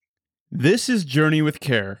This is Journey with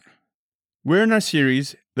Care. We're in our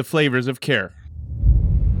series, The Flavours of Care.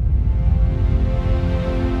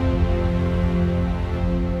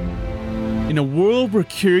 In a world where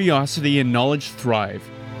curiosity and knowledge thrive,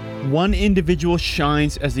 one individual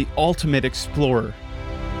shines as the ultimate explorer,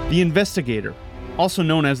 the investigator, also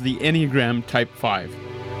known as the Enneagram Type 5.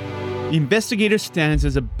 The investigator stands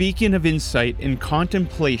as a beacon of insight and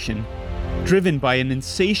contemplation, driven by an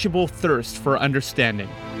insatiable thirst for understanding.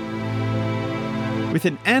 With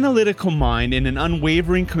an analytical mind and an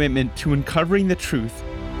unwavering commitment to uncovering the truth,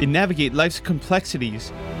 they navigate life's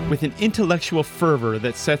complexities with an intellectual fervor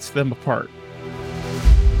that sets them apart.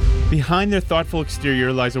 Behind their thoughtful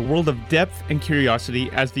exterior lies a world of depth and curiosity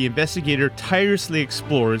as the investigator tirelessly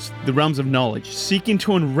explores the realms of knowledge, seeking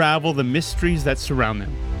to unravel the mysteries that surround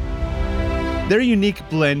them. Their unique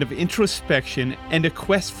blend of introspection and a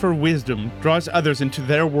quest for wisdom draws others into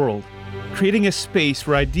their world, creating a space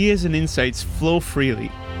where ideas and insights flow freely.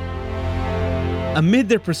 Amid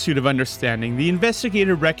their pursuit of understanding, the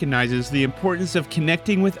investigator recognizes the importance of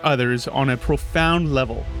connecting with others on a profound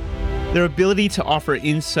level. Their ability to offer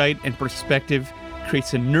insight and perspective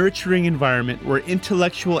creates a nurturing environment where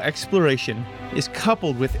intellectual exploration is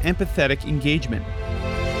coupled with empathetic engagement.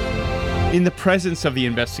 In the presence of the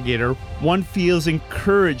investigator, one feels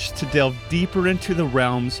encouraged to delve deeper into the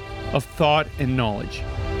realms of thought and knowledge,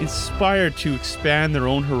 inspired to expand their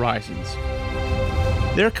own horizons.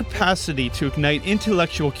 Their capacity to ignite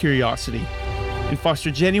intellectual curiosity and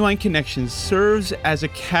foster genuine connections serves as a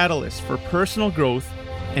catalyst for personal growth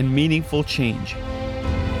and meaningful change.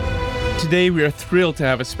 Today, we are thrilled to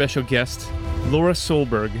have a special guest, Laura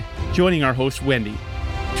Solberg, joining our host, Wendy,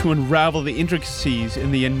 to unravel the intricacies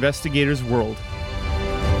in the investigator's world.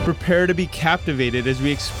 Prepare to be captivated as we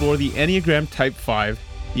explore the Enneagram Type 5,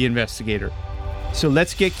 the investigator. So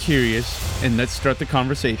let's get curious and let's start the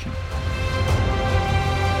conversation.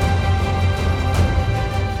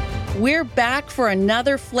 We're back for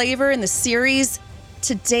another flavor in the series.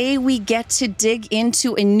 Today we get to dig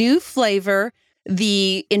into a new flavor,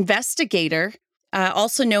 the investigator,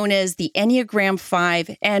 also known as the Enneagram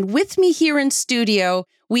 5. And with me here in studio,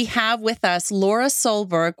 we have with us Laura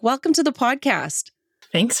Solberg. Welcome to the podcast.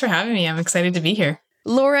 Thanks for having me. I'm excited to be here.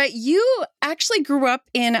 Laura, you actually grew up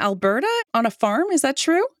in Alberta on a farm. Is that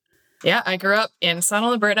true? Yeah, I grew up in Southern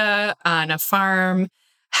Alberta on a farm,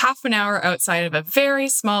 half an hour outside of a very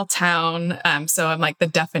small town. So I'm like the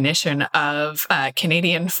definition of a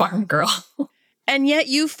Canadian farm girl. And yet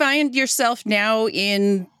you find yourself now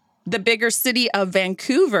in the bigger city of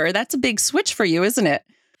Vancouver. That's a big switch for you, isn't it?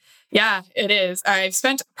 Yeah, it is. I've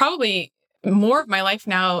spent probably more of my life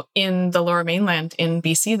now in the Lower Mainland in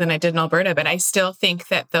BC than I did in Alberta, but I still think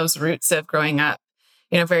that those roots of growing up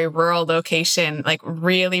in a very rural location, like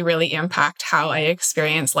really impact how I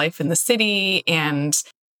experience life in the city and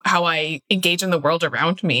how I engage in the world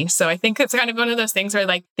around me. So I think it's kind of one of those things where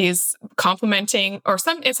like these complementing or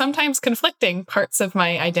sometimes conflicting parts of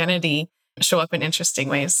my identity show up in interesting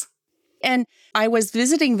ways. And I was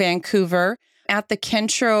visiting Vancouver at the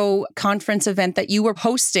Kentro conference event that you were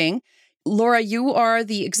hosting. Laura, you are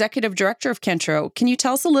the executive director of Kentro. Can you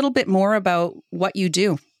tell us a little bit more about what you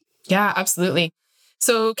do? Yeah, absolutely.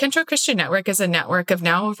 So Kentro Christian Network is a network of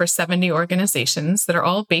now over 70 organizations that are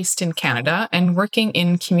all based in Canada and working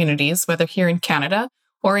in communities, whether here in Canada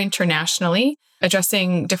or internationally,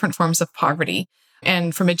 addressing different forms of poverty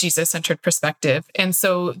and from a Jesus-centered perspective. And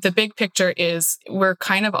so the big picture is we're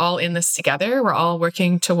kind of all in this together. We're all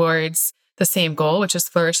working towards the same goal, which is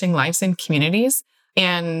flourishing lives in communities.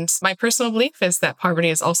 And my personal belief is that poverty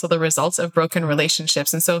is also the result of broken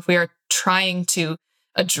relationships. And so if we are trying to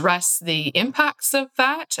address the impacts of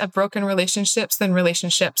that, of broken relationships, then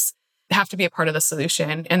relationships have to be a part of the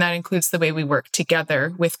solution. And that includes the way we work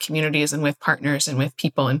together with communities and with partners and with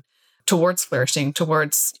people and towards flourishing,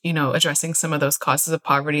 towards, addressing some of those causes of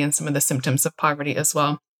poverty and some of the symptoms of poverty as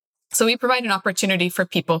well. So we provide an opportunity for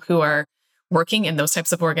people who are working in those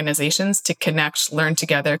types of organizations to connect, learn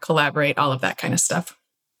together, collaborate, all of that kind of stuff.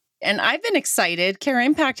 And I've been excited. Care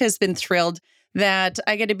Impact has been thrilled that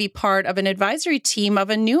I get to be part of an advisory team of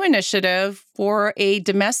a new initiative for a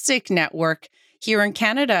domestic network here in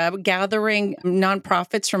Canada, gathering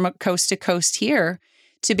nonprofits from coast to coast here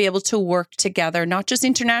to be able to work together, not just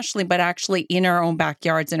internationally, but actually in our own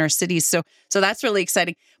backyards, in our cities. So that's really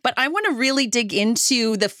exciting. But I want to really dig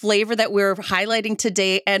into the flavor that we're highlighting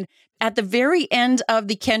today. And At the very end of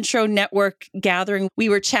the Kentro Network gathering, we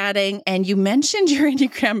were chatting and you mentioned your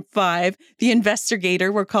Enneagram 5, the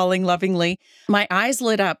Investigator, we're calling lovingly. My eyes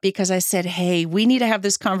lit up because I said, hey, we need to have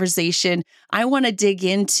this conversation. I want to dig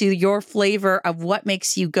into your flavor of what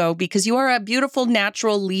makes you go because you are a beautiful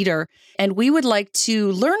natural leader and we would like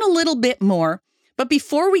to learn a little bit more. But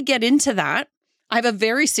before we get into that, I have a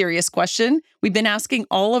very serious question. We've been asking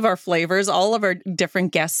all of our flavors, all of our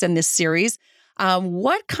different guests in this series.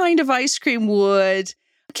 What kind of ice cream would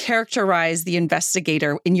characterize the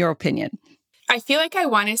Investigator, in your opinion? I feel like I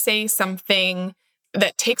want to say something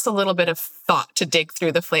that takes a little bit of thought to dig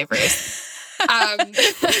through the flavors.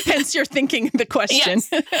 Hence, you're thinking the question.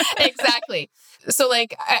 Yes, exactly. So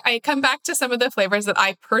like, I come back to some of the flavors that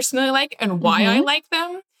I personally like and why I like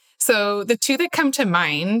them. So the two that come to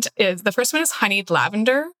mind is, the first one is honeyed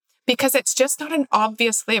lavender, because it's just not an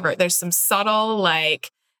obvious flavor. There's some subtle,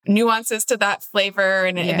 like, nuances to that flavor,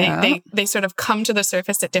 and they sort of come to the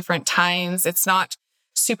surface at different times. It's not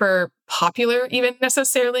super popular even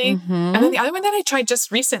necessarily. And then the other one that I tried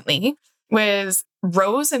just recently was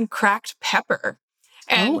rose and cracked pepper.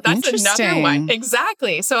 And that's another one.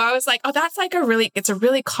 Exactly. So I was like, oh, that's like it's a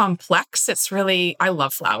really complex, I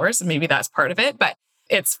love flowers, and maybe that's part of it, but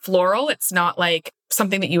it's floral. It's not like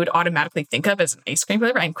something that you would automatically think of as an ice cream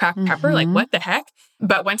flavor, and cracked pepper, like what the heck?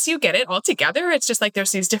 But once you get it all together, it's just like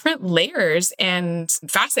there's these different layers and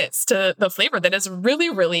facets to the flavor that is really,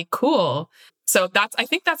 really cool. So I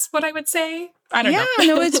think that's what I would say. I don't know. Yeah,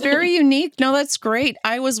 no, it's very unique. No, that's great.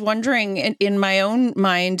 I was wondering in my own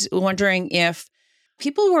mind, if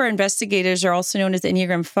people who are investigators are also known as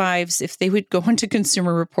Enneagram 5s, if they would go into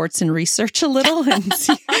Consumer Reports and research a little and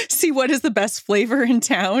see what is the best flavor in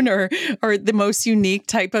town or the most unique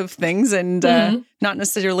type of things, and not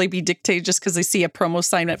necessarily be dictated just because they see a promo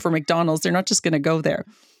sign up for McDonald's. They're not just going to go there.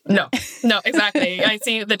 No, exactly. I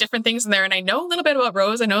see the different things in there, and I know a little bit about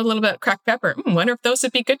rose. I know a little bit about cracked pepper. Wonder if those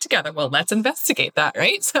would be good together. Well, let's investigate that,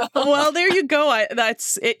 right? So, well, there you go.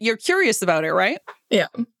 That's it. You're curious about it, right? Yeah.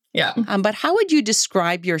 Yeah. But how would you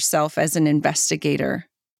describe yourself as an investigator?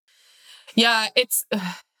 Yeah,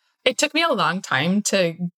 it took me a long time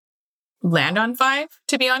to land on 5,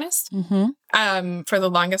 to be honest. For the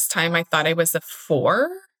longest time, I thought I was a 4,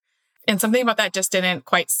 and something about that just didn't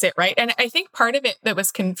quite sit right. And I think part of it that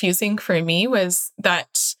was confusing for me was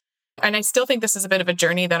that, and I still think this is a bit of a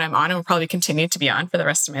journey that I'm on and will probably continue to be on for the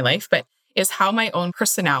rest of my life, but is how my own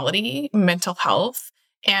personality, mental health,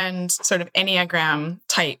 and sort of Enneagram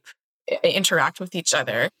type interact with each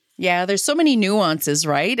other. Yeah, there's so many nuances,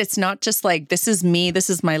 right? It's not just like, this is me, this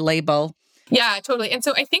is my label. Yeah, totally. And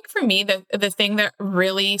so I think for me, the thing that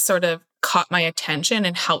really sort of caught my attention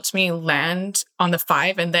and helped me land on the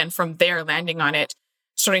 5, and then from there landing on it,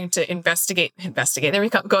 starting to investigate, there we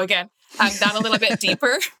go again, down a little bit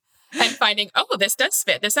deeper and finding, oh, this does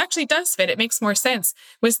fit. This actually does fit. It makes more sense,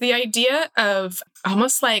 was the idea of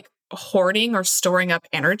almost like hoarding or storing up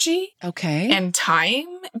energy and time,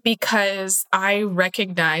 because I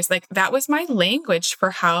recognized like that was my language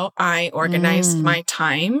for how I organized my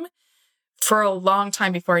time for a long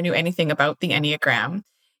time before I knew anything about the Enneagram.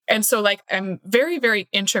 And so like I'm very, very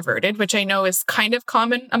introverted, which I know is kind of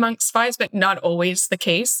common amongst 5s, but not always the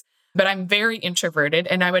case. But I'm very introverted,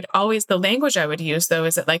 and the language I would use though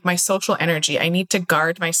is that like my social energy, I need to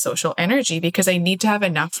guard my social energy because I need to have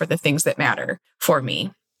enough for the things that matter for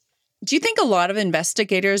me. Do you think a lot of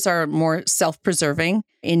investigators are more self-preserving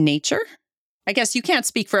in nature? I guess you can't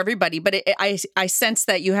speak for everybody, but I sense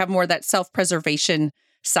that you have more that self-preservation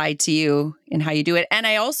side to you in how you do it. And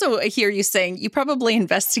I also hear you saying you probably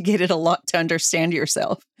investigated a lot to understand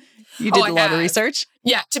yourself. You did a lot of research?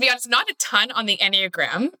 Yeah, to be honest, not a ton on the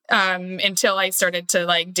Enneagram until I started to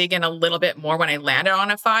like dig in a little bit more when I landed on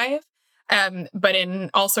a 5. But in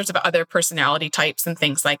all sorts of other personality types and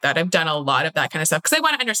things like that, I've done a lot of that kind of stuff because I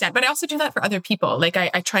want to understand, but I also do that for other people. Like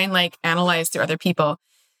I try and like analyze through other people.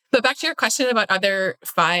 But back to your question about other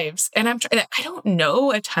 5s, and I don't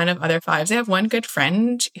know a ton of other 5s. I have one good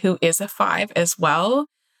friend who is a 5 as well,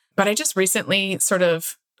 but I just recently sort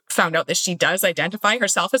of found out that she does identify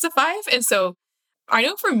herself as a 5. And so I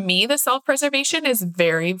know for me, the self-preservation is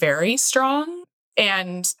very, very strong.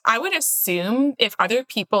 And I would assume if other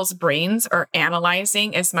people's brains are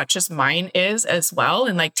analyzing as much as mine is as well,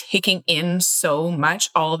 and like taking in so much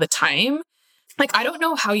all the time, like, I don't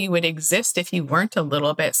know how you would exist if you weren't a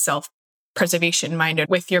little bit self-preservation minded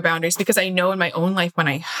with your boundaries, because I know in my own life when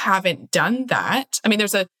I haven't done that, I mean,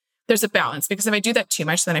 there's a balance, because if I do that too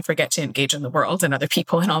much, then I forget to engage in the world and other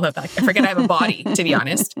people and all of that. I forget I have a body, to be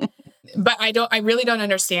honest. But I really don't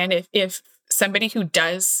understand if somebody who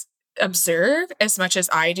does observe as much as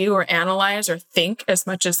I do, or analyze or think as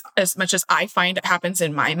much as I find it happens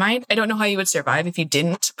in my mind. I don't know how you would survive if you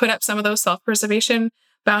didn't put up some of those self-preservation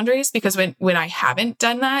boundaries, because when I haven't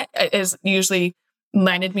done that, it has usually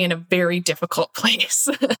landed me in a very difficult place.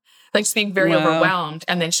 Like just being very overwhelmed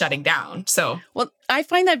and then shutting down. So, well, I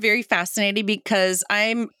find that very fascinating because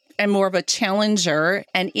I'm more of a challenger,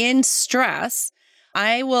 and in stress,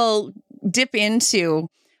 I will dip into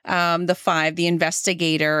the 5, the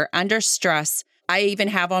investigator, under stress. I even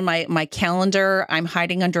have on my calendar, I'm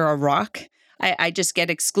hiding under a rock. I just get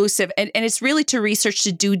exclusive. And it's really to research,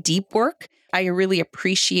 to do deep work. I really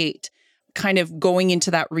appreciate kind of going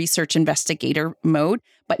into that research investigator mode.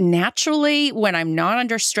 But naturally, when I'm not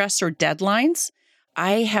under stress or deadlines,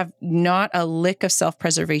 I have not a lick of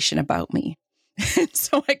self-preservation about me.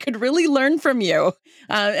 So I could really learn from you.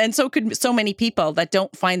 And so could so many people that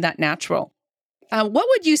don't find that natural. What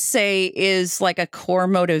would you say is like a core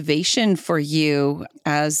motivation for you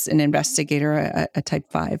as an investigator, a type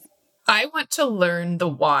 5? I want to learn the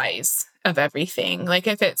whys of everything. Like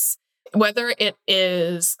if it's, whether it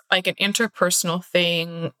is like an interpersonal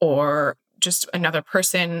thing or just another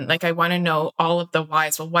person, like I want to know all of the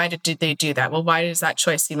whys. Well, why did they do that? Well, why does that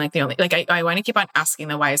choice seem like the only, like I want to keep on asking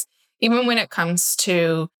the whys, even when it comes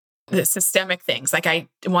to the systemic things. Like I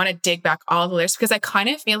want to dig back all the layers, because I kind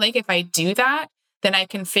of feel like if I do that, then I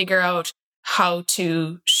can figure out how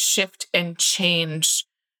to shift and change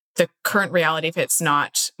the current reality if it's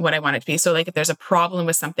not what I want it to be. So like if there's a problem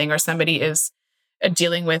with something, or somebody is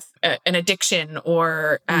dealing with an addiction,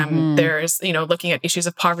 or there's, looking at issues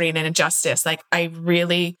of poverty and injustice, like I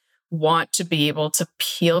really want to be able to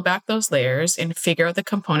peel back those layers and figure out the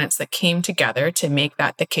components that came together to make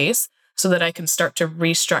that the case, so that I can start to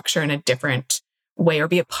restructure in a different way, or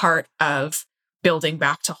be a part of building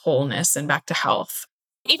back to wholeness and back to health.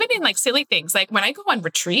 Even in like silly things, like when I go on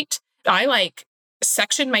retreat, I like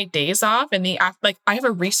section my days off, and I have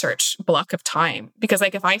a research block of time, because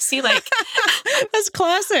like if I see like that's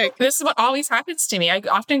classic. This is what always happens to me. I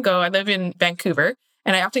live in Vancouver,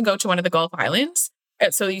 and I often go to one of the Gulf Islands.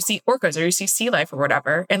 So you see orcas, or you see sea life or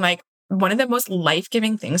whatever. And like one of the most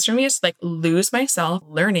life-giving things for me is to like lose myself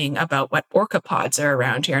learning about what orca pods are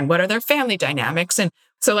around here and what are their family dynamics. And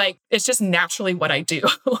so like, it's just naturally what I do.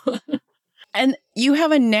 And you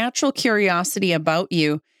have a natural curiosity about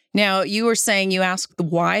you. Now, you were saying you ask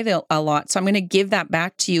why a lot. So I'm going to give that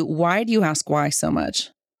back to you. Why do you ask why so much?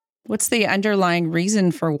 What's the underlying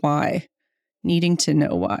reason for why? Needing to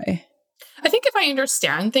know why? I think if I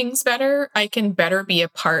understand things better, I can better be a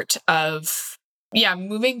part of,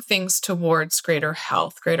 moving things towards greater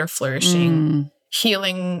health, greater flourishing,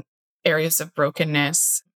 healing areas of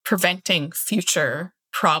brokenness, preventing future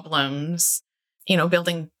problems,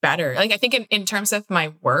 building better. Like I think in terms of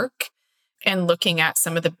my work and looking at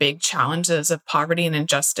some of the big challenges of poverty and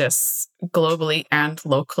injustice globally and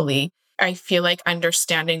locally, I feel like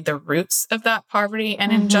understanding the roots of that poverty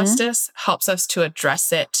and injustice helps us to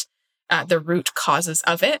address it, the root causes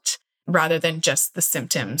of it, rather than just the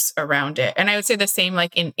symptoms around it. And I would say the same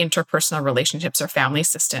like in interpersonal relationships or family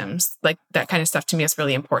systems. Like that kind of stuff to me is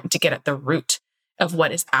really important, to get at the root of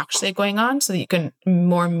what is actually going on, so that you can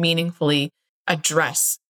more meaningfully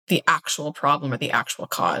address the actual problem or the actual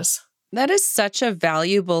cause. That is such a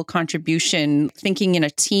valuable contribution, thinking in a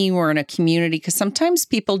team or in a community, because sometimes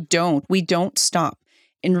we don't stop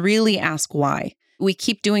and really ask why. We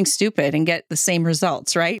keep doing stupid and get the same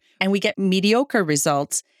results, right? And we get mediocre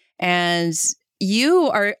results. And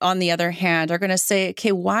you are, on the other hand, are going to say,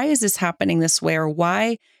 okay, why is this happening this way? Or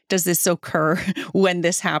why does this occur when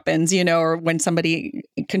this happens, or when somebody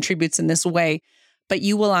contributes in this way? But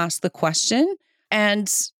you will ask the question.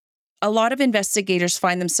 And a lot of investigators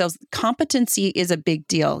find themselves, competency is a big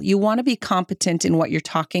deal. You want to be competent in what you're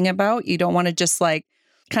talking about. You don't want to just like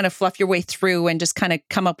kind of fluff your way through and just kind of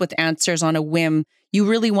come up with answers on a whim. You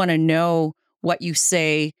really want to know what you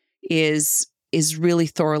say is really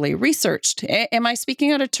thoroughly researched. Am I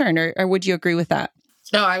speaking out of turn, or would you agree with that?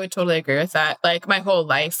 No, I would totally agree with that. Like my whole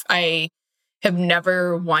life, I have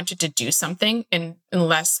never wanted to do something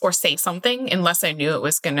unless I knew it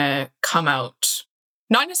was going to come out.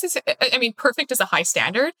 Not necessarily, I mean, perfect is a high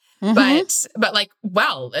standard, but like,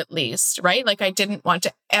 well, at least, right? Like I didn't want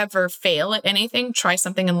to ever fail at anything, try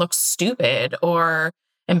something and look stupid or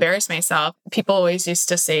embarrass myself. People always used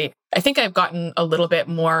to say, I think I've gotten a little bit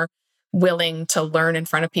more willing to learn in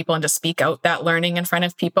front of people and to speak out that learning in front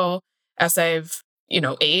of people as I've,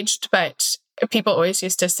 aged. But people always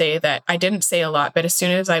used to say that I didn't say a lot, but as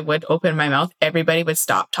soon as I would open my mouth, everybody would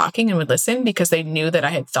stop talking and would listen because they knew that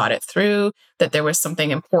I had thought it through, that there was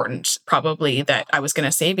something important probably that I was going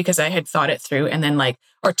to say because I had thought it through and then like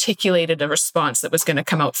articulated a response that was going to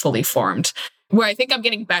come out fully formed. Where I think I'm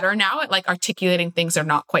getting better now at like articulating things that are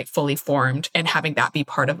not quite fully formed and having that be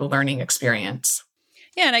part of the learning experience.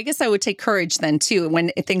 Yeah, and I guess I would take courage then too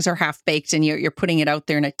when things are half baked and you're putting it out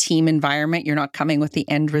there in a team environment. You're not coming with the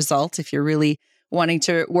end result if you're really wanting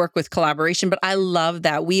to work with collaboration. But I love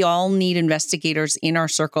that we all need investigators in our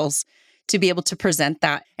circles to be able to present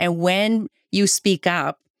that. And when you speak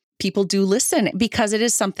up, people do listen because it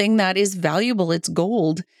is something that is valuable. It's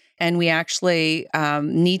gold, and we actually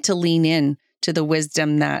need to lean in to the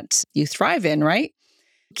wisdom that you thrive in. Right?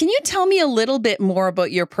 Can you tell me a little bit more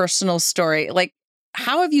about your personal story? Like,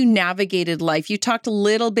 how have you navigated life? You talked a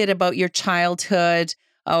little bit about your childhood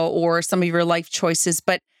or some of your life choices,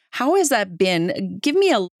 but how has that been? Give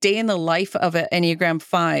me a day in the life of an Enneagram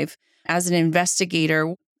 5 as an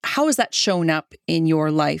investigator. How has that shown up in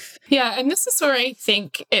your life? Yeah, and this is where I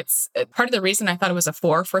think it's part of the reason I thought it was a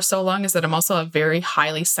 4 for so long is that I'm also a very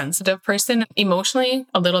highly sensitive person, emotionally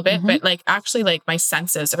a little bit, but like actually like my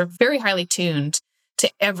senses are very highly tuned to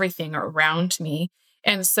everything around me.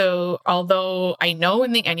 And so, although I know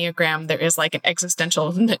in the Enneagram, there is like an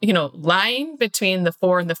existential, line between the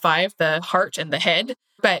 4 and the 5, the heart and the head.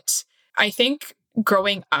 But I think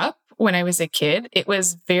growing up when I was a kid, it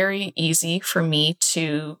was very easy for me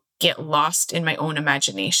to get lost in my own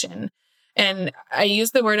imagination. And I use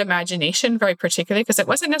the word imagination very particularly because it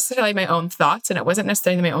wasn't necessarily my own thoughts and it wasn't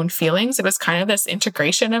necessarily my own feelings. It was kind of this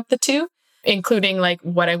integration of the two, including like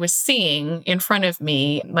what I was seeing in front of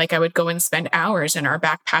me. Like I would go and spend hours in our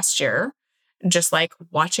back pasture, just like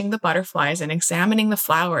watching the butterflies and examining the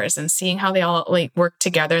flowers and seeing how they all like work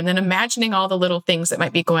together and then imagining all the little things that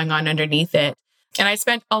might be going on underneath it. And I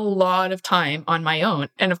spent a lot of time on my own.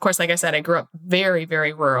 And of course, like I said, I grew up very,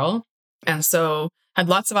 very rural. And so had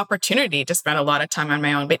lots of opportunity to spend a lot of time on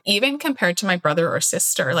my own. But even compared to my brother or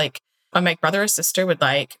sister, like when my brother or sister would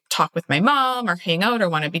like talk with my mom or hang out or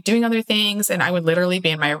want to be doing other things. And I would literally be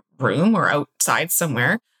in my room or outside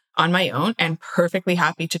somewhere on my own and perfectly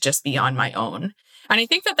happy to just be on my own. And I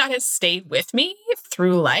think that has stayed with me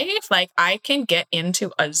through life. Like I can get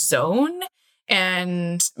into a zone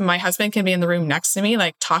and my husband can be in the room next to me,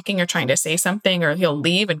 like talking or trying to say something, or he'll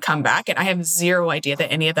leave and come back. And I have zero idea that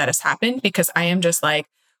any of that has happened because I am just like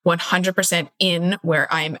 100% in where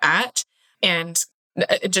I'm at and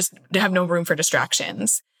just have no room for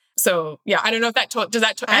distractions. So yeah, I don't know if that does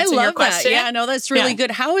that answer your question? Yeah, no, that's really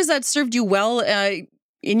good. How has that served you well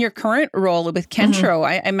in your current role with Kentro?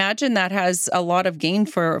 I imagine that has a lot of gain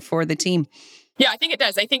for the team. Yeah, I think it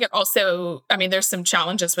does. I think it also, there's some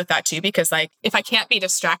challenges with that too, because like, if I can't be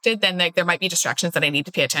distracted, then like there might be distractions that I need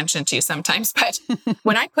to pay attention to sometimes. But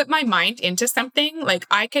when I put my mind into something, like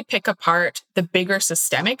I could pick apart the bigger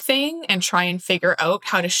systemic thing and try and figure out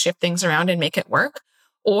how to shift things around and make it work.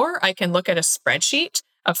 Or I can look at a spreadsheet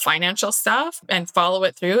of financial stuff and follow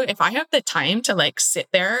it through. If I have the time to like sit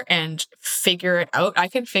there and figure it out, I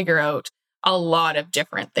can figure out a lot of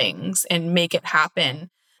different things and make it happen.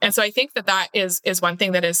 And so I think that is one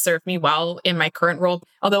thing that has served me well in my current role.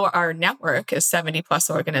 Although our network is 70 plus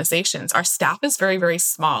organizations, our staff is very, very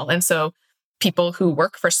small. And so people who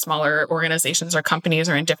work for smaller organizations or companies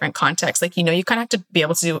or in different contexts, like, you kind of have to be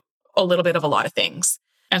able to do a little bit of a lot of things.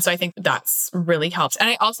 And so I think that's really helped. And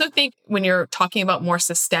I also think when you're talking about more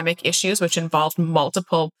systemic issues, which involve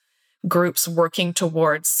multiple groups working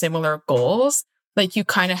towards similar goals, like you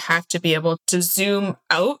kind of have to be able to zoom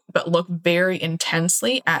out, but look very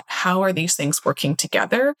intensely at how are these things working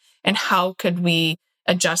together and how could we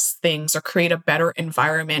adjust things or create a better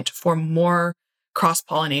environment for more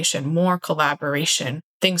cross-pollination, more collaboration,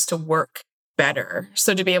 things to work better.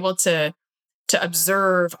 So to be able to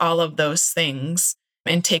observe all of those things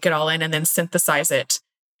and take it all in and then synthesize it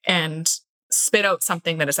and spit out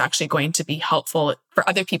something that is actually going to be helpful for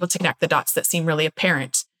other people to connect the dots that seem really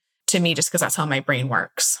apparent to me, just because that's how my brain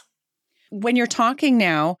works. When you're talking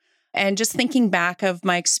now, and just thinking back of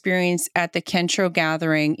my experience at the Kentro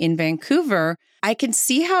gathering in Vancouver, I can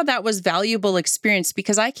see how that was valuable experience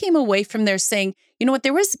because I came away from there saying, you know what,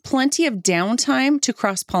 there was plenty of downtime to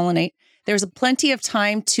cross-pollinate. There was plenty of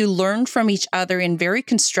time to learn from each other in very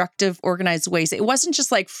constructive, organized ways. It wasn't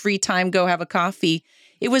just like free time, go have a coffee.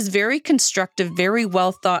 It was very constructive, very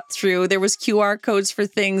well thought through. There was QR codes for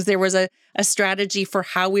things. There was a strategy for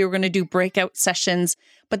how we were going to do breakout sessions.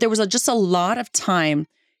 But there was just a lot of time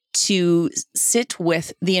to sit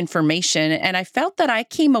with the information. And I felt that I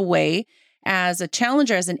came away as a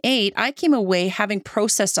challenger, as an 8, I came away having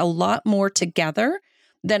processed a lot more together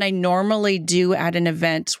than I normally do at an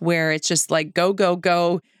event where it's just like, go, go,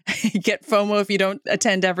 go, get FOMO if you don't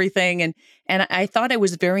attend everything. And I thought it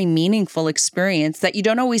was a very meaningful experience that you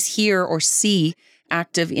don't always hear or see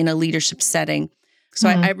active in a leadership setting. So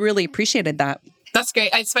I really appreciated that. That's great.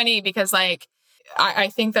 It's funny because like, I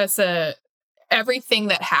think that's everything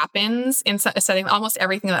that happens in a setting, almost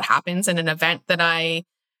everything that happens in an event that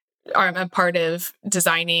I'm a part of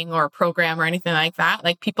designing or program or anything like that.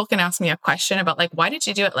 Like people can ask me a question about like, why did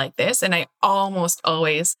you do it like this? And I almost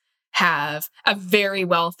always have a very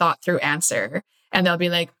well thought through answer. And they'll be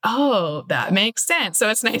like, oh, that makes sense. So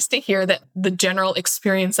it's nice to hear that the general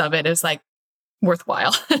experience of it is like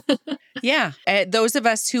worthwhile. Yeah. Those of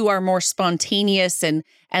us who are more spontaneous and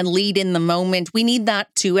lead in the moment, we need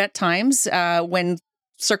that too at times when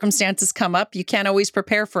circumstances come up. You can't always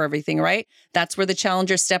prepare for everything, right? That's where the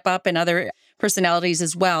challengers step up and other personalities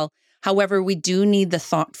as well. However, we do need the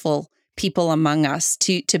thoughtful people among us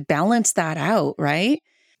to balance that out, right?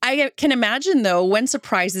 I can imagine, though, when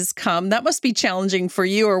surprises come, that must be challenging for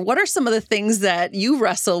you. Or what are some of the things that you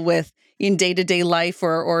wrestle with in day-to-day life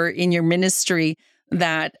or in your ministry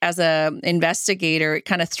that as an investigator, it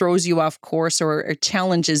kind of throws you off course or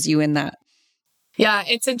challenges you in that? Yeah,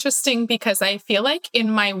 it's interesting because I feel like in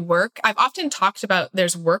my work, I've often talked about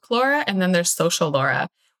there's work Laura and then there's social Laura.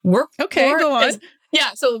 Work Laura go on.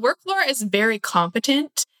 So work Laura is very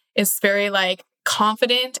competent. It's very like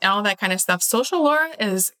confident and all that kind of stuff. Social Laura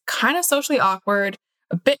is kind of socially awkward,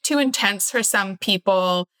 a bit too intense for some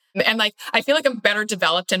people. And like, I feel like I'm better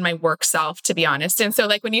developed in my work self, to be honest. And so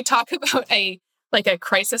like when you talk about a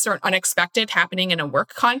crisis or an unexpected happening in a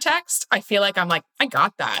work context, I feel like I'm like, I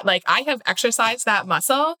got that. Like I have exercised that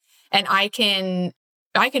muscle and I can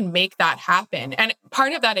make that happen. And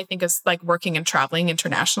part of that, I think, is like working and traveling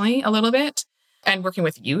internationally a little bit and working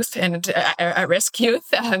with youth and at-risk youth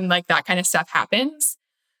and like that kind of stuff happens.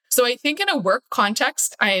 So I think in a work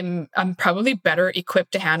context, I'm probably better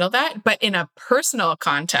equipped to handle that. But in a personal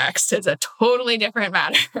context, it's a totally different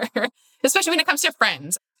matter, especially when it comes to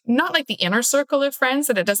friends. Not like the inner circle of friends,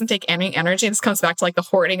 that it doesn't take any energy. This comes back to like the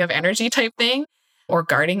hoarding of energy type thing, or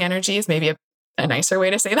guarding energy is maybe a nicer way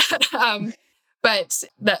to say that. But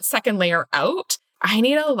that second layer out, I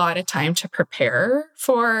need a lot of time to prepare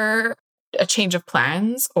for a change of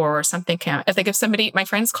plans or something. I think if my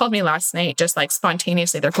friends called me last night, just like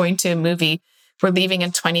spontaneously, they're going to a movie. We're leaving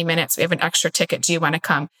in 20 minutes. We have an extra ticket. Do you want to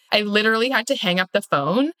come? I literally had to hang up the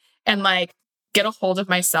phone and like get a hold of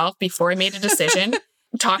myself before I made a decision,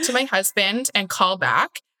 talk to my husband and call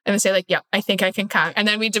back and say like, yeah, I think I can come. And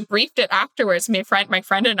then we debriefed it afterwards, my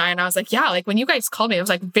friend and I was like, yeah, like when you guys called me, it was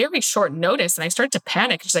like very short notice. And I started to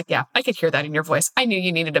panic. She's like, yeah, I could hear that in your voice. I knew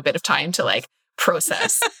you needed a bit of time to like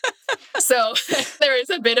process. So there is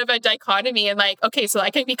a bit of a dichotomy and like, okay, so I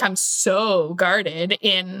can become so guarded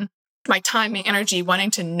in my time and energy,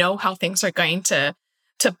 wanting to know how things are going to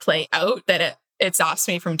play out, that it exhausts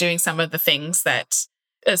me from doing some of the things that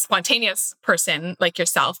a spontaneous person like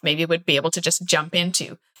yourself maybe would be able to just jump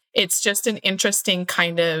into. It's just an interesting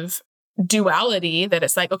kind of duality that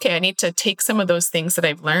it's like, okay, I need to take some of those things that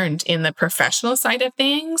I've learned in the professional side of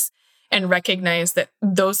things and recognize that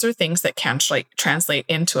those are things that can translate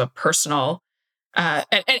into a personal, and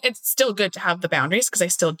it's still good to have the boundaries because I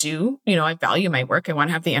still do, I value my work. I want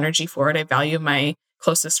to have the energy for it. I value my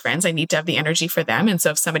closest friends. I need to have the energy for them. And so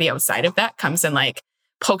if somebody outside of that comes and like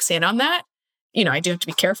pokes in on that, I do have to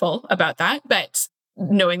be careful about that, but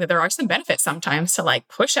knowing that there are some benefits sometimes to like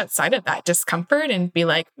push outside of that discomfort and be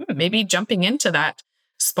like, maybe jumping into that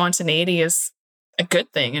spontaneity is a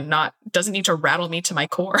good thing and doesn't need to rattle me to my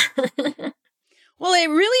core. Well, I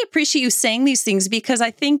really appreciate you saying these things because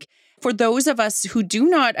I think for those of us who do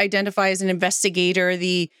not identify as an investigator,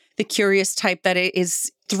 the curious type that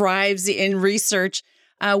thrives in research,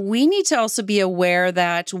 we need to also be aware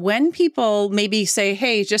that when people maybe say,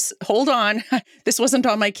 hey, just hold on, this wasn't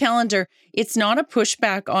on my calendar, it's not a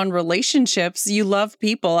pushback on relationships. You love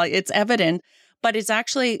people, it's evident, but it's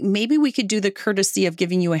actually, maybe we could do the courtesy of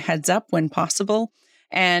giving you a heads up when possible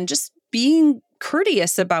and just being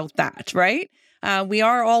courteous about that, right? We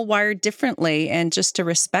are all wired differently, and just to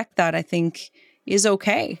respect that, I think, is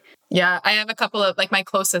okay. Yeah, I have a couple of like my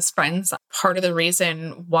closest friends. Part of the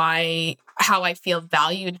reason how I feel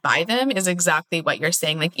valued by them is exactly what you're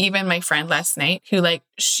saying. Like even my friend last night who like,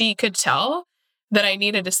 she could tell that I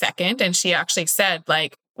needed a second. And she actually said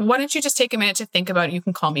like, why don't you just take a minute to think about it? You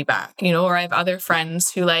can call me back, or I have other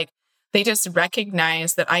friends who like, they just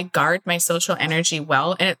recognize that I guard my social energy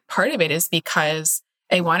well. And part of it is because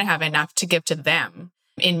I want to have enough to give to them.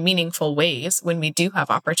 in meaningful ways when we do have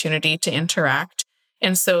opportunity to interact.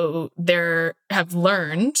 And so there have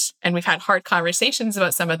learned, and we've had hard conversations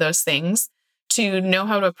about some of those things, to know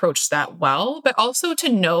how to approach that well, but also to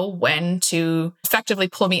know when to effectively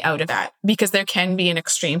pull me out of that, because there can be an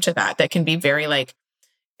extreme to that can be very like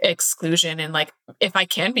exclusion. And like, if I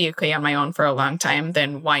can be okay on my own for a long time,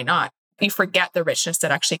 then why not? You forget the richness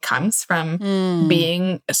that actually comes from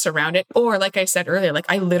being surrounded. Or like I said earlier, like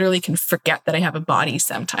I literally can forget that I have a body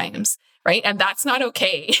sometimes, right? And that's not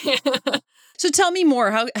okay. So tell me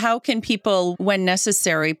more. How can people, when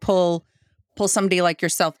necessary, pull somebody like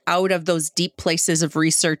yourself out of those deep places of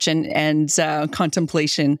research and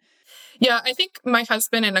contemplation? Yeah, I think my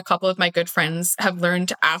husband and a couple of my good friends have learned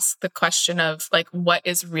to ask the question of like, what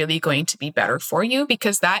is really going to be better for you?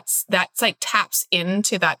 Because that's like taps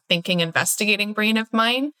into that thinking, investigating brain of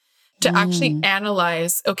mine to actually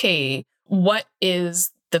analyze, okay, what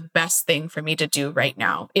is the best thing for me to do right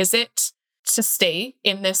now? Is it to stay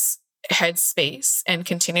in this headspace and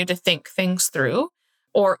continue to think things through?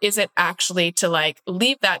 Or is it actually to like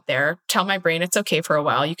leave that there, tell my brain it's okay for a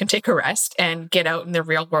while, you can take a rest and get out in the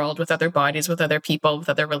real world with other bodies, with other people, with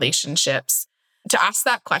other relationships? To ask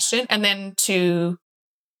that question and then to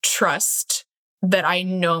trust that I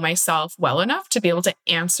know myself well enough to be able to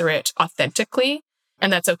answer it authentically.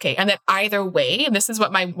 And that's okay. And that either way, and this is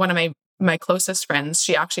what one of my closest friends,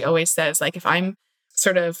 she actually always says, like, if I'm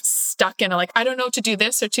sort of stuck in a, like, I don't know to do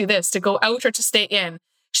this or to this, to go out or to stay in,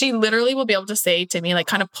 she literally will be able to say to me, like,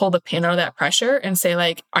 kind of pull the pin out of that pressure and say,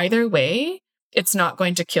 like, either way, it's not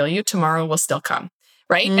going to kill you. Tomorrow will still come.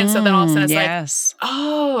 Right. And so then all of a sudden it's like,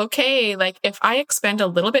 oh, okay. Like if I expend a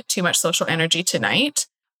little bit too much social energy tonight,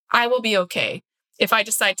 I will be okay. If I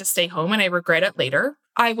decide to stay home and I regret it later,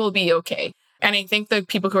 I will be okay. And I think the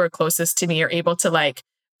people who are closest to me are able to like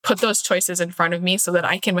put those choices in front of me so that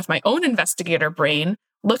I can, with my own investigator brain,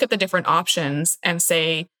 look at the different options and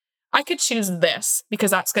say, I could choose this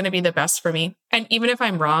because that's going to be the best for me. And even if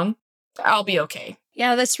I'm wrong, I'll be okay.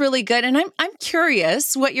 Yeah, that's really good. And I'm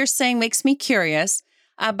curious, what you're saying makes me curious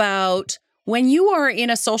about when you are in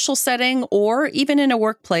a social setting or even in a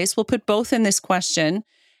workplace, we'll put both in this question,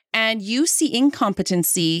 and you see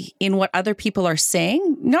incompetency in what other people are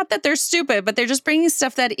saying. Not that they're stupid, but they're just bringing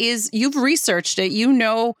stuff that is, you've researched it, you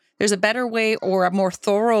know there's a better way or a more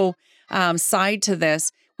thorough side to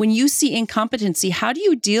this. When you see incompetency, how do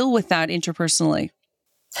you deal with that interpersonally?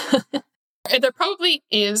 There probably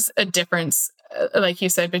is a difference, like you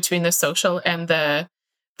said, between the social and the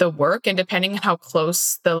work. And depending on how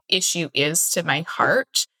close the issue is to my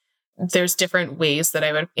heart, there's different ways that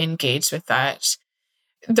I would engage with that.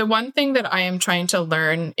 The one thing that I am trying to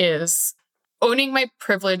learn is owning my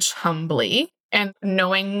privilege humbly and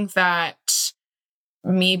knowing that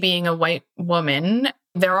me being a white woman,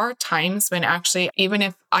 there are times when actually, even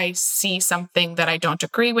if I see something that I don't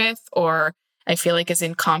agree with or I feel like is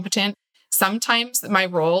incompetent, sometimes my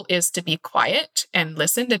role is to be quiet and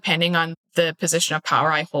listen, depending on the position of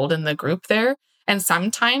power I hold in the group there. And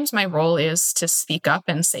sometimes my role is to speak up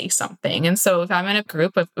and say something. And so if I'm in a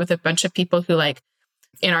group with a bunch of people who like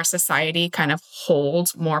in our society kind of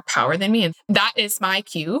hold more power than me, and that is my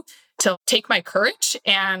cue to take my courage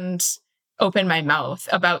and open my mouth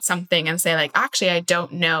about something and say like, actually, I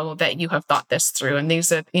don't know that you have thought this through. And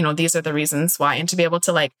these are the reasons why. And to be able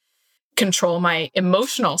to like control my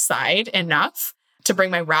emotional side enough to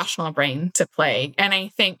bring my rational brain to play. And I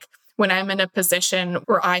think when I'm in a position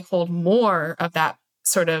where I hold more of that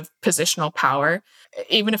sort of positional power,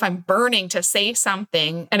 even if I'm burning to say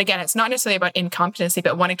something, and again, it's not necessarily about incompetency,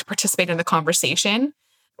 but wanting to participate in the conversation,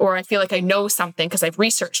 or I feel like I know something because I've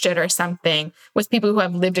researched it or something, with people who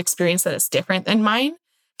have lived experience that is different than mine,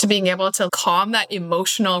 to being able to calm that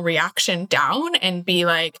emotional reaction down and be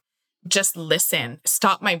like, just listen,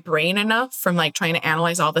 stop my brain enough from like trying to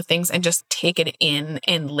analyze all the things and just take it in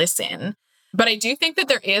and listen. But I do think that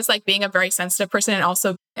there is like being a very sensitive person and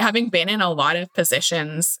also having been in a lot of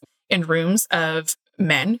positions in rooms of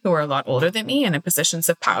men who are a lot older than me and in positions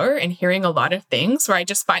of power and hearing a lot of things where I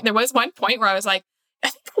just find there was one point where I was like, I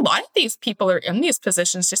think a lot of these people are in these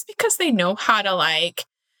positions just because they know how to like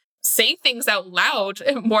say things out loud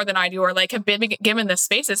more than I do, or like have been given the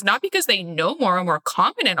spaces, not because they know more or more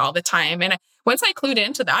competent all the time. And once I clued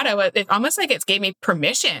into that, it almost like it gave me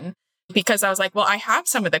permission, because I was like, well, I have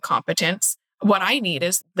some of the competence. What I need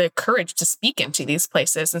is the courage to speak into these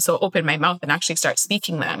places. And so open my mouth and actually start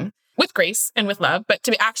speaking them with grace and with love, but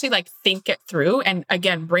to actually like think it through and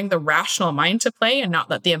again, bring the rational mind to play and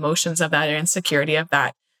not let the emotions of that or insecurity of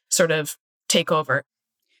that sort of take over.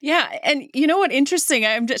 Yeah. And you know what? Interesting.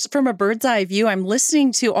 I'm just from a bird's eye view, I'm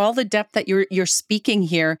listening to all the depth that you're speaking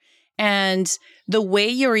here. And the way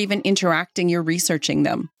you're even interacting, you're researching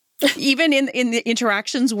them. Even in the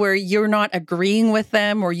interactions where you're not agreeing with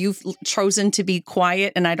them or you've chosen to be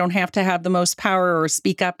quiet and I don't have to have the most power or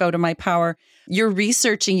speak up out of my power, you're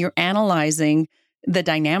researching, you're analyzing the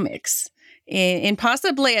dynamics in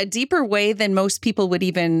possibly a deeper way than most people would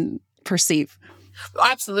even perceive.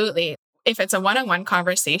 Absolutely. If it's a one-on-one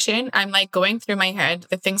conversation, I'm like going through my head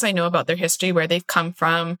the things I know about their history, where they've come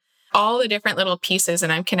from, all the different little pieces,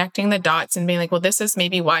 and I'm connecting the dots and being like, well, this is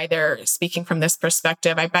maybe why they're speaking from this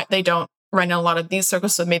perspective. I bet they don't run in a lot of these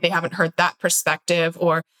circles, so maybe they haven't heard that perspective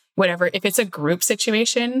or whatever. If it's a group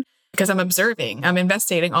situation, because I'm observing, I'm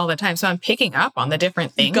investigating all the time, so I'm picking up on the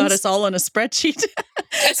different things. You got us all on a spreadsheet.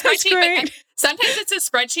 A spreadsheet, but sometimes it's a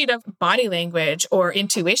spreadsheet of body language or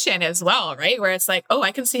intuition as well, right? Where it's like, oh,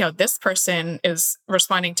 I can see how this person is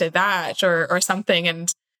responding to that or something,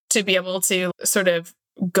 and to be able to sort of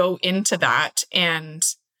go into that and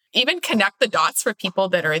even connect the dots for people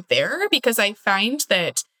that are there. Because I find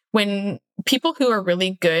that when people who are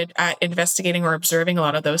really good at investigating or observing a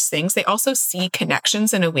lot of those things, they also see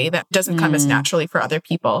connections in a way that doesn't come as naturally for other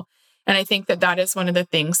people. And I think that that is one of the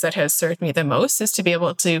things that has served me the most, is to be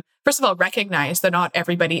able to, first of all, recognize that not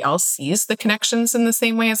everybody else sees the connections in the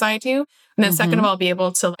same way as I do. And then second of all, be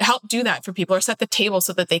able to help do that for people or set the table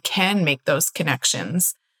so that they can make those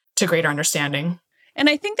connections to greater understanding. And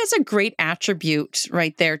I think that's a great attribute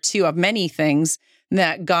right there, too, of many things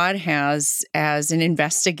that God has as an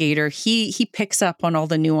investigator. He picks up on all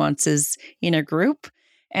the nuances in a group.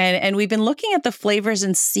 And we've been looking at the flavors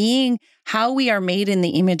and seeing how we are made in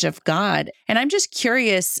the image of God. And I'm just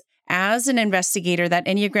curious, as an investigator, that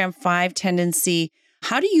Enneagram 5 tendency,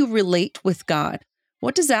 how do you relate with God?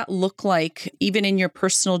 What does that look like, even in your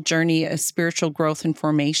personal journey of spiritual growth and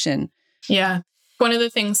formation? Yeah. One of the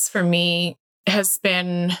things for me has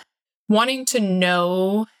been wanting to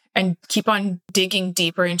know and keep on digging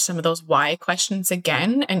deeper into some of those why questions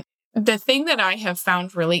again. And the thing that I have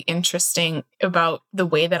found really interesting about the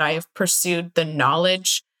way that I have pursued the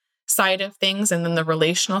knowledge side of things and then the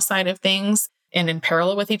relational side of things, and in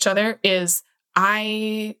parallel with each other, is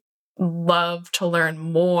I love to learn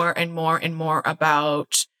more and more and more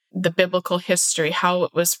about the biblical history, how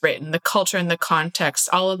it was written, the culture and the context,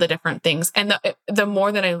 all of the different things. And the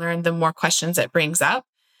more that I learn, the more questions it brings up.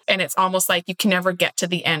 And it's almost like you can never get to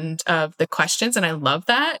the end of the questions. And I love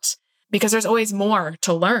that, because there's always more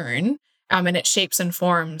to learn. And it shapes and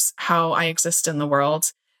forms how I exist in the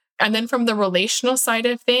world. And then from the relational side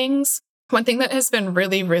of things, one thing that has been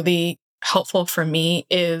really, really helpful for me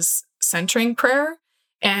is centering prayer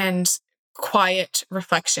and quiet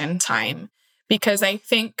reflection time. Because I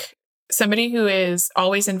think somebody who is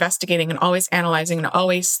always investigating and always analyzing and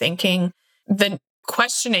always thinking, the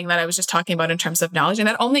questioning that I was just talking about in terms of knowledge, and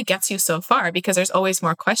that only gets you so far because there's always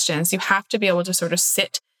more questions. You have to be able to sort of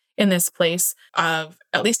sit in this place of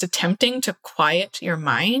at least attempting to quiet your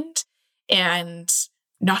mind and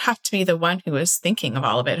not have to be the one who is thinking of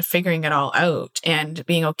all of it, figuring it all out, and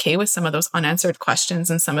being okay with some of those unanswered questions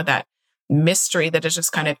and some of that mystery that is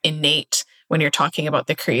just kind of innate when you're talking about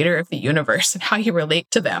the creator of the universe and how you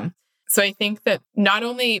relate to them. So I think that not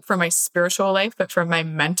only for my spiritual life, but for my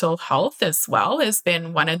mental health as well, has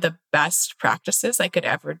been one of the best practices I could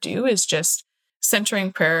ever do, is just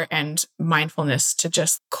centering prayer and mindfulness to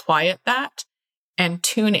just quiet that and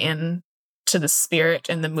tune in to the spirit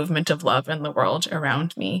and the movement of love in the world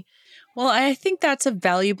around me. Well, I think that's a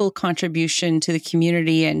valuable contribution to the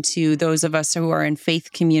community and to those of us who are in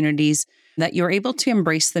faith communities, that you're able to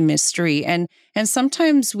embrace the mystery. And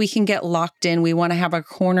sometimes we can get locked in. We want to have a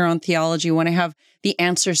corner on theology, we want to have the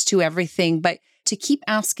answers to everything. But to keep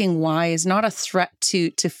asking why is not a threat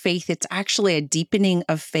to faith. It's actually a deepening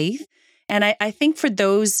of faith. And I think for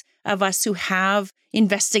those of us who have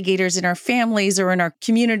investigators in our families or in our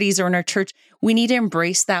communities or in our church, we need to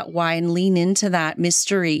embrace that why and lean into that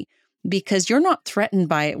mystery, because you're not threatened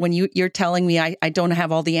by it when you're telling me I don't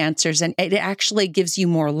have all the answers, and it actually gives you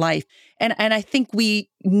more life. And I think we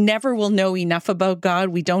never will know enough about God.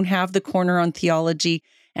 We don't have the corner on theology.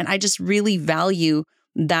 And I just really value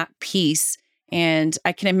that piece. And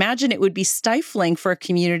I can imagine it would be stifling for a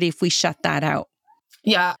community if we shut that out.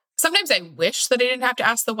 Yeah. Sometimes I wish that I didn't have to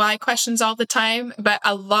ask the why questions all the time, but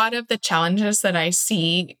a lot of the challenges that I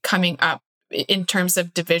see coming up in terms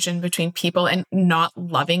of division between people and not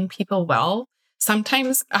loving people well,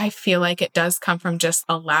 sometimes I feel like it does come from just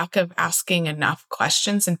a lack of asking enough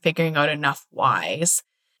questions and figuring out enough whys.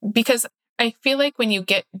 Because I feel like when you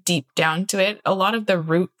get deep down to it, a lot of the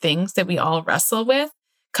root things that we all wrestle with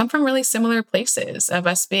come from really similar places of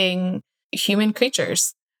us being human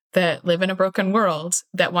creatures that live in a broken world,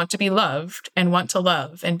 that want to be loved and want to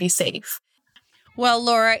love and be safe. Well,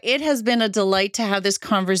 Laura, it has been a delight to have this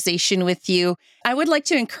conversation with you. I would like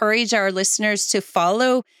to encourage our listeners to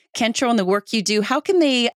follow Kentro and the work you do. How can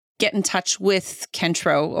they get in touch with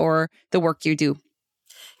Kentro or the work you do?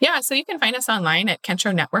 Yeah, so you can find us online at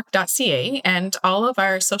kentronetwork.ca, and all of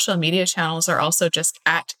our social media channels are also just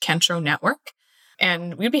at Kentro Network.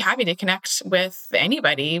 And we'd be happy to connect with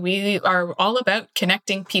anybody. We are all about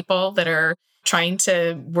connecting people that are trying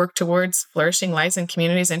to work towards flourishing lives in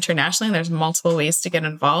communities internationally. And there's multiple ways to get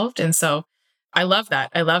involved. And so I love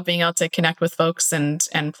that. I love being able to connect with folks and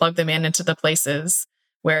plug them into the places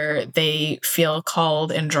where they feel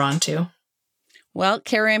called and drawn to. Well,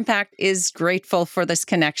 Care Impact is grateful for this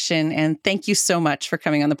connection. And thank you so much for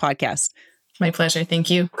coming on the podcast. My pleasure.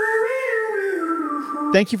 Thank you.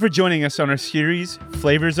 Thank you for joining us on our series,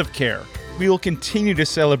 Flavours of Care. We will continue to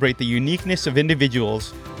celebrate the uniqueness of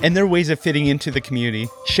individuals and their ways of fitting into the community,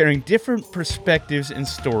 sharing different perspectives and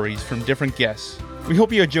stories from different guests. We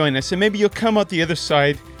hope you'll join us and maybe you'll come out the other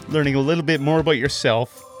side learning a little bit more about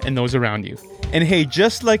yourself and those around you. And hey,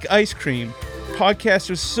 just like ice cream, podcasts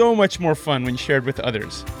are so much more fun when shared with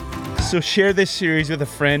others. So share this series with a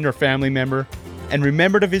friend or family member, and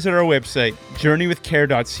remember to visit our website,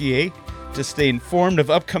 journeywithcare.ca, to stay informed of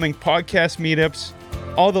upcoming podcast meetups,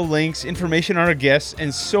 all the links, information on our guests,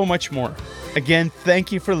 and so much more. Again,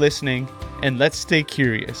 thank you for listening, and let's stay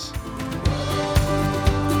curious.